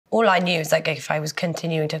All I knew is like if I was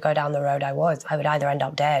continuing to go down the road I would either end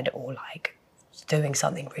up dead or like doing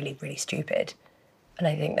something really, really stupid. And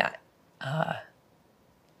I think that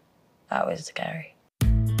that was scary.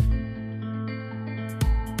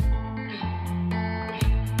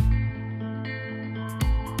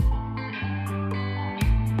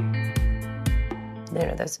 You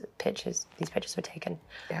know, these pictures were taken,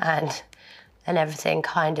 and everything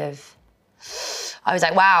kind of, I was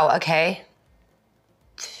like, wow, okay,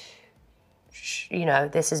 you know,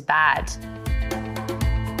 this is bad.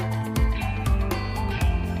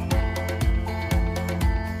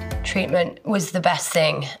 Treatment was the best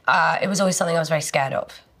thing. It was always something I was very scared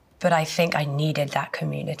of, but I think I needed that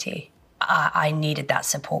community. I needed that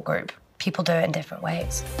support group. People do it in different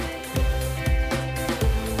ways.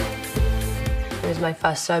 It was my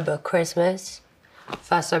first sober Christmas,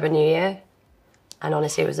 first sober New Year, and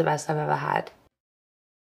honestly, it was the best I've ever had.